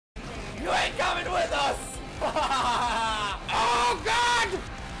with us! Oh God!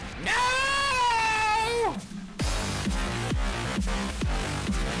 No!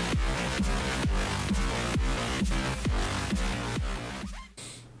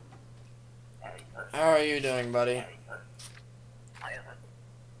 How are you doing, buddy?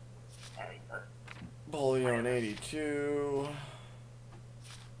 Bullion 82.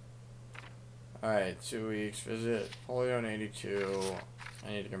 Alright, 2 weeks visit. Bullion 82. I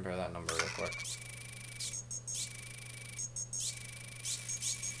need to compare that number real quick.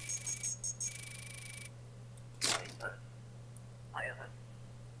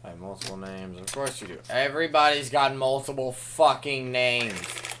 I have multiple names. Of course you do. Everybody's got multiple fucking names.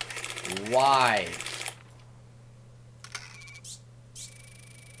 Why?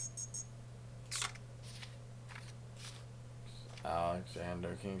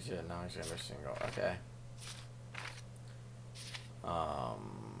 Alexander Kingston and Alexander Single. Okay.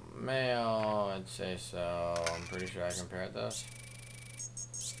 Male, I'd say so. I'm pretty sure I compared this.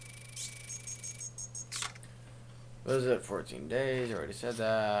 Visit 14 days. I already said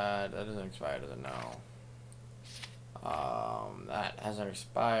that. That doesn't expire, does it? No. That hasn't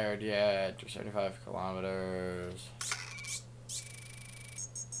expired yet. 75 kilometers.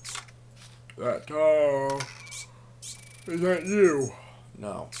 That is that you?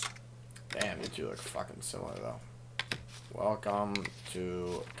 No. Damn, you two look fucking similar though. Welcome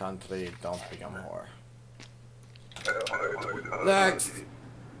to country, don't become whore. Next!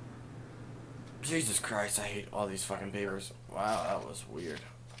 Jesus Christ, I hate all these fucking papers. Wow, that was weird.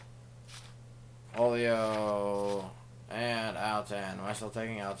 Polio and Altan. Am I still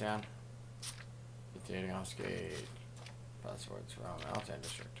taking Altan? Dating off skate. Passports from Altan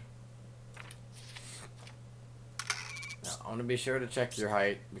district. Now, I'm gonna be sure to check your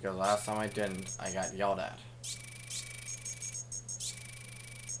height because last time I didn't, I got yelled at.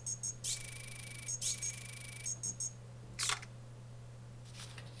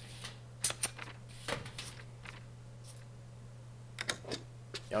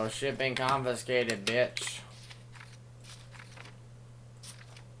 Yo, shipping confiscated, bitch.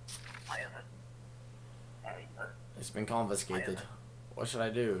 It's been confiscated. What should I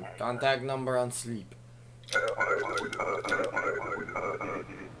do? Contact number on sleep.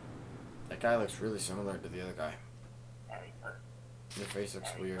 That guy looks really similar to the other guy. Your face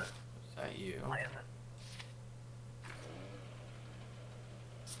looks weird. Is that you? Come on.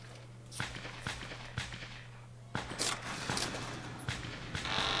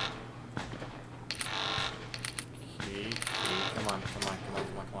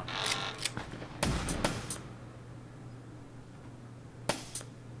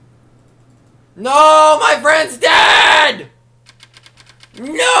 No, my friend's dead!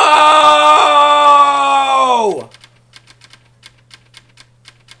 No!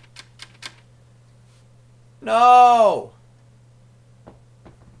 No!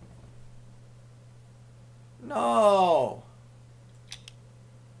 No!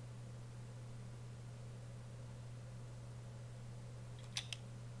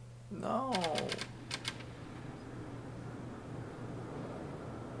 No.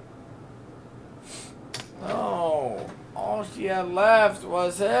 No. All she had left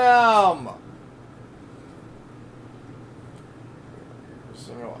was him.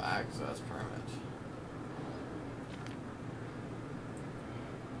 Single access permit.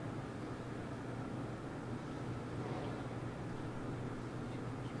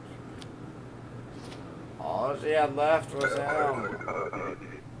 All she had left was him.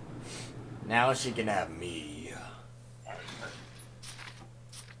 Now she can have me.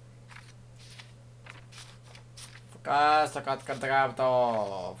 Fukasa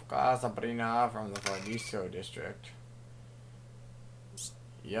Katkatrapto. Fukasa Sabrina from the Fardiso district.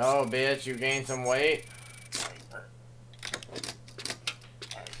 Yo, bitch, you gained some weight?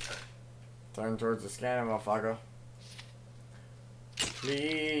 Turn towards the scanner, motherfucker.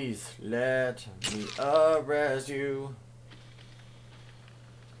 Please let me arrest you.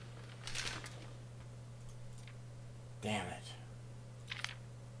 Damn it.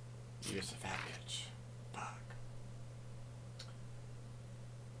 You're just a fat bitch. Fuck.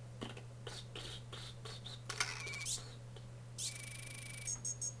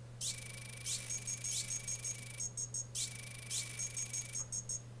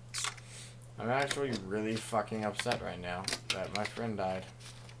 I'm actually really fucking upset right now that my friend died.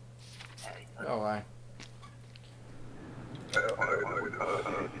 Go away.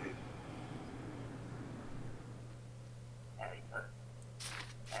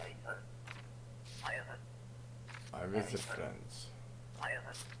 I visit friends.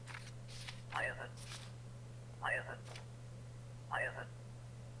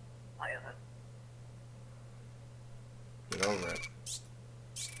 over it.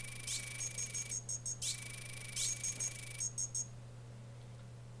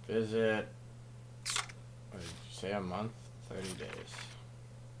 Visit. What did you say? A month? 30 days.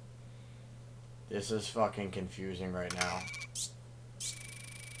 This is fucking confusing right now.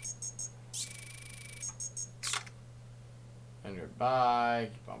 And goodbye.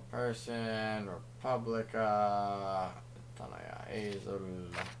 Keep on person. Republica. Tanaya Azul.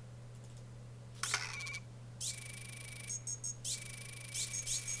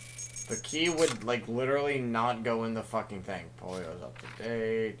 The key would, like, literally not go in the fucking thing. Polio's up to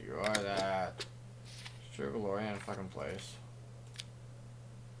date. You are that. True Galorian fucking place.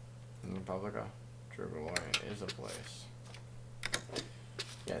 In Republica. True Galorian is a place.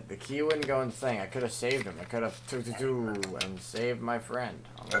 Yeah, the key wouldn't go in the thing. I could have saved him. I could have and saved my friend.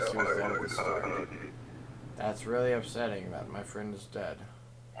 Unless he was dead at the start. That's really upsetting that my friend is dead.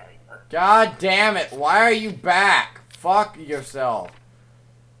 God damn it! Why are you back? Fuck yourself.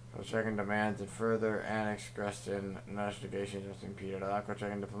 Go checking demands and further annex Greston. Investigation just impeded. Go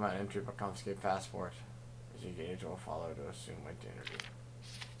checking diplomat entry but confiscate passport. As you gauge will follow to assume identity.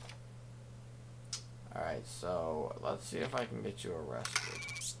 Alright, so let's see if I can get you arrested.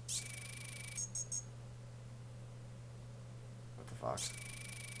 What the fuck?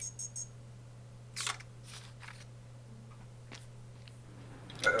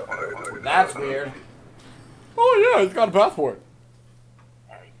 That's weird. Oh yeah, he's got a passport.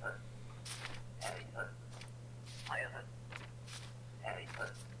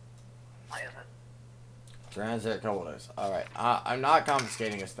 Transit a couple days. Alright, I'm not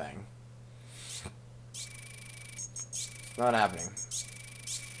confiscating his thing. It's not happening.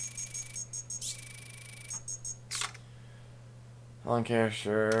 Lawn care,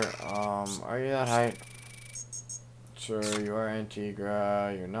 sure. Are you that height? Sure, you are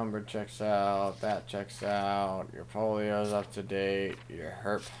Antigua. Your number checks out. That checks out. Your polio's up to date. Your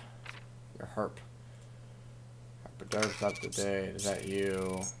herp. Herpodop's up to date. Is that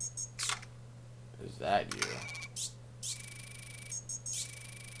you? Is that you?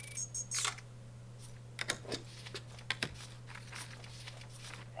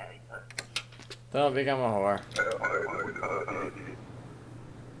 Don't become a whore.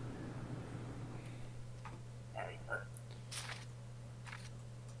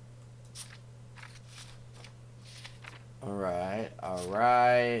 Alright.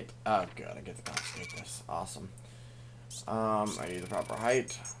 Oh, good. I get to confiscate this. Awesome. Are you the proper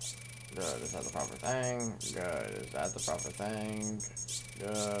height? Good. Is that the proper thing? Good. Is that the proper thing?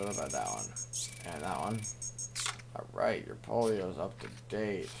 Good. What about that one? And that one. Alright. Your polio's up to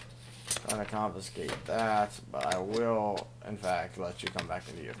date. I'm gonna confiscate that, but I will, in fact, let you come back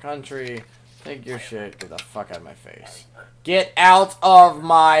into your country. Take your shit. Get the fuck out of my face. Get out of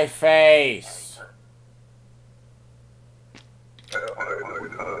my face!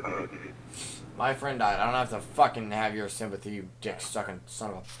 My friend died. I don't have to fucking have your sympathy, you dick-sucking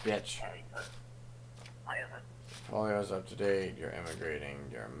son of a bitch. Polio's up to date. You're immigrating.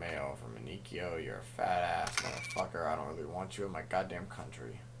 You're a male from Inikio. You're a fat-ass motherfucker. I don't really want you in my goddamn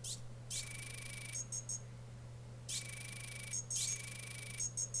country.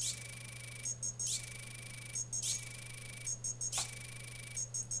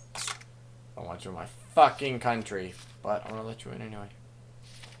 I want you in my fucking country. But I'm gonna let you in anyway.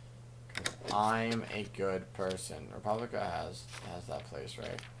 Cause I'm a good person. Republica has that place,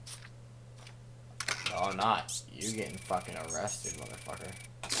 right? No, I'm not. You getting fucking arrested, motherfucker.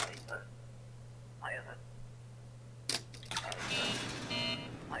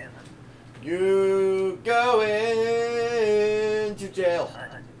 You going to jail,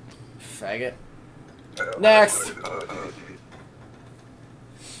 faggot. Next.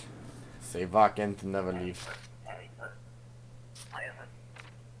 Say Vaken to never leave.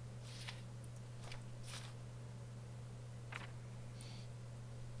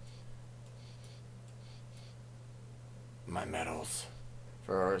 My medals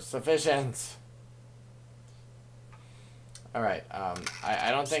for sufficient. Alright,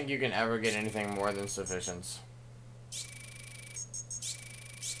 I don't think you can ever get anything more than sufficient.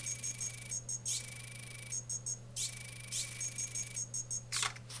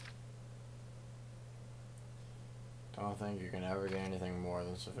 Don't think you can ever get anything more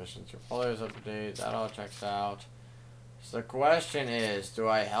than sufficient. Your polio's up to date, that all checks out. So the question is, do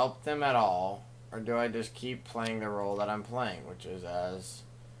I help them at all? Or do I just keep playing the role that I'm playing, which is as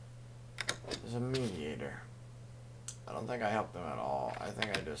a mediator? I don't think I help them at all. I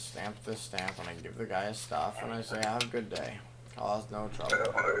think I just stamp this stamp and I give the guy his stuff and I say, have a good day. Cause no trouble.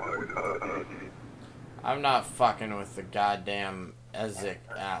 I'm not fucking with the goddamn Ezek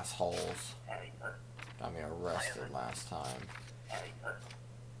assholes. Got me arrested last time.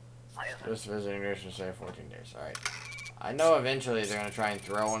 Just visiting nation stay 14 days. Alright. I know eventually they're gonna try and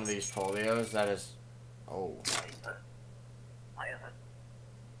throw one of these folios that is... Oh.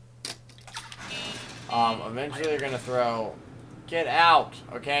 Eventually they're gonna throw... Get out!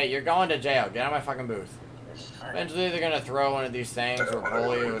 Okay, you're going to jail. Get out of my fucking booth. Eventually they're gonna throw one of these things where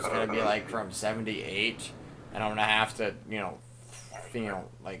polio is gonna be like from 78, and I'm gonna have to, you know,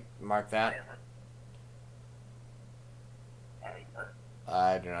 like mark that.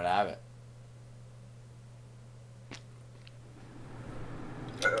 I do not have it.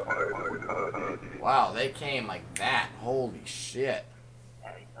 Wow, they came like that. Holy shit.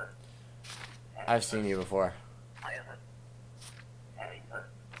 I've seen you before.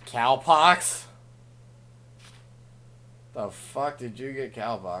 Cowpox? The fuck did you get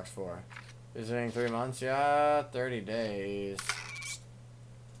cowpox for? Visiting 3 months? Yeah, 30 days.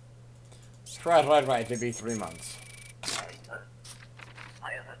 Right. It'd be 3 months.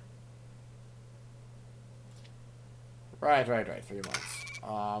 Right. 3 months.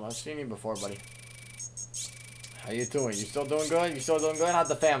 I've seen you before, buddy. How you doing? You still doing good? You still doing good? How's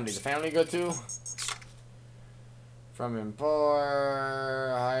the family? The family good too? From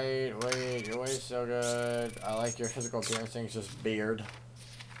import, height, weight, your weight's so good. I like your physical appearance things, just beard.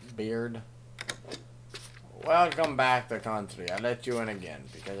 Beard. Welcome back to country. I let you in again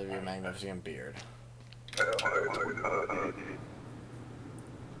because of your magnificent beard.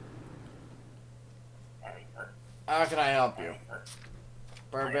 How can I help you?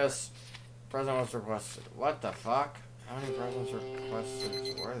 Purpose. Present was requested. What the fuck? How many presents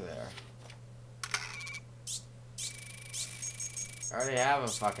requested were there? I already have a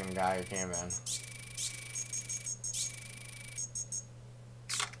fucking guy who came in.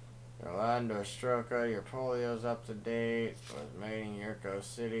 Yolanda Ostroka, your polio's up to date. Was made in Yurko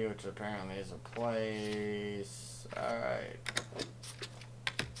City, which apparently is a place. Alright.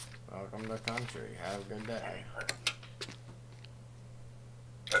 Welcome to country. Have a good day.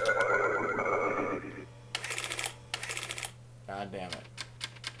 God damn it.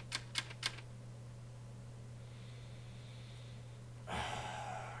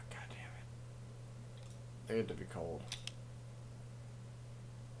 God damn it. They get to be cold.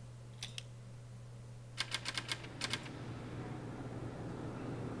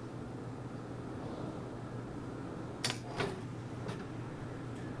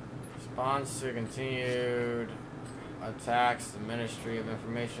 Response to continued attacks. The Ministry of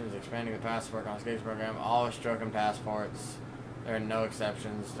Information is expanding the passport confiscation program. All stroken passports. There are no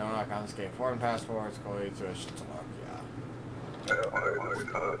exceptions. Do not confiscate foreign passports. Go to a Czechoslovakia.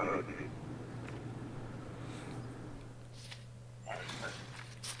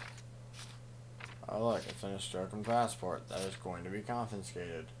 Oh look, it's an stroken passport. That is going to be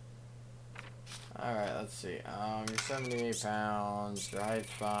confiscated. Alright, let's see. You're 78 pounds. Your height's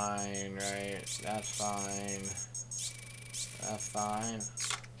fine, right? That's fine. That's fine.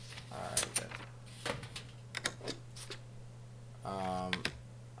 Alright, good.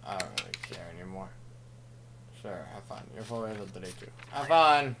 I don't really care anymore. Sure, have fun. Your full raise up today too. Have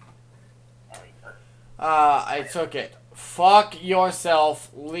fun! I took it. Fuck yourself,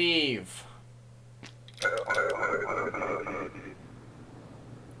 leave.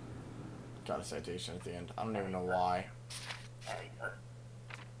 Got a citation at the end. I don't even know why.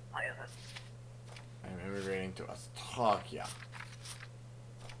 I'm immigrating to Australia.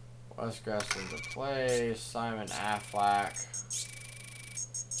 West Grafton's a place. Simon Affleck.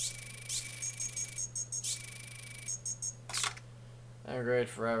 Immigrate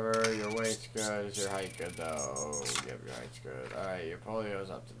forever. Your weight's good. Is your height good though? Yep, your height's good. Alright, your polio's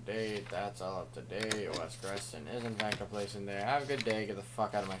up to date. That's all up to date. West Grafton is in fact a place in there. Have a good day. Get the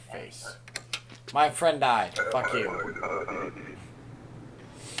fuck out of my face. My friend died. Fuck you.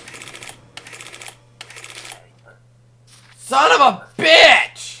 Son of a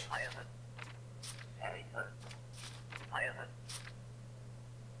bitch!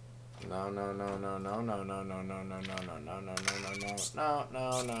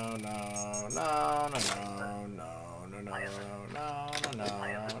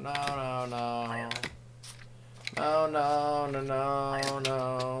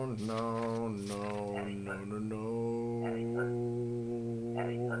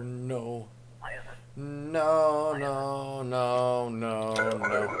 No.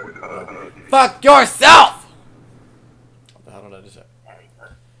 Fuck yourself! What the hell did I just say?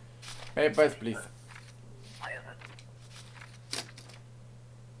 Papers, please.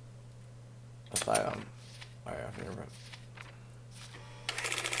 Asylum. Oh yeah, fingerprint.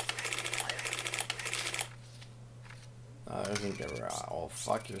 That doesn't get raw. Oh,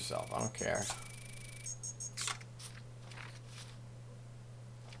 fuck yourself. I don't care.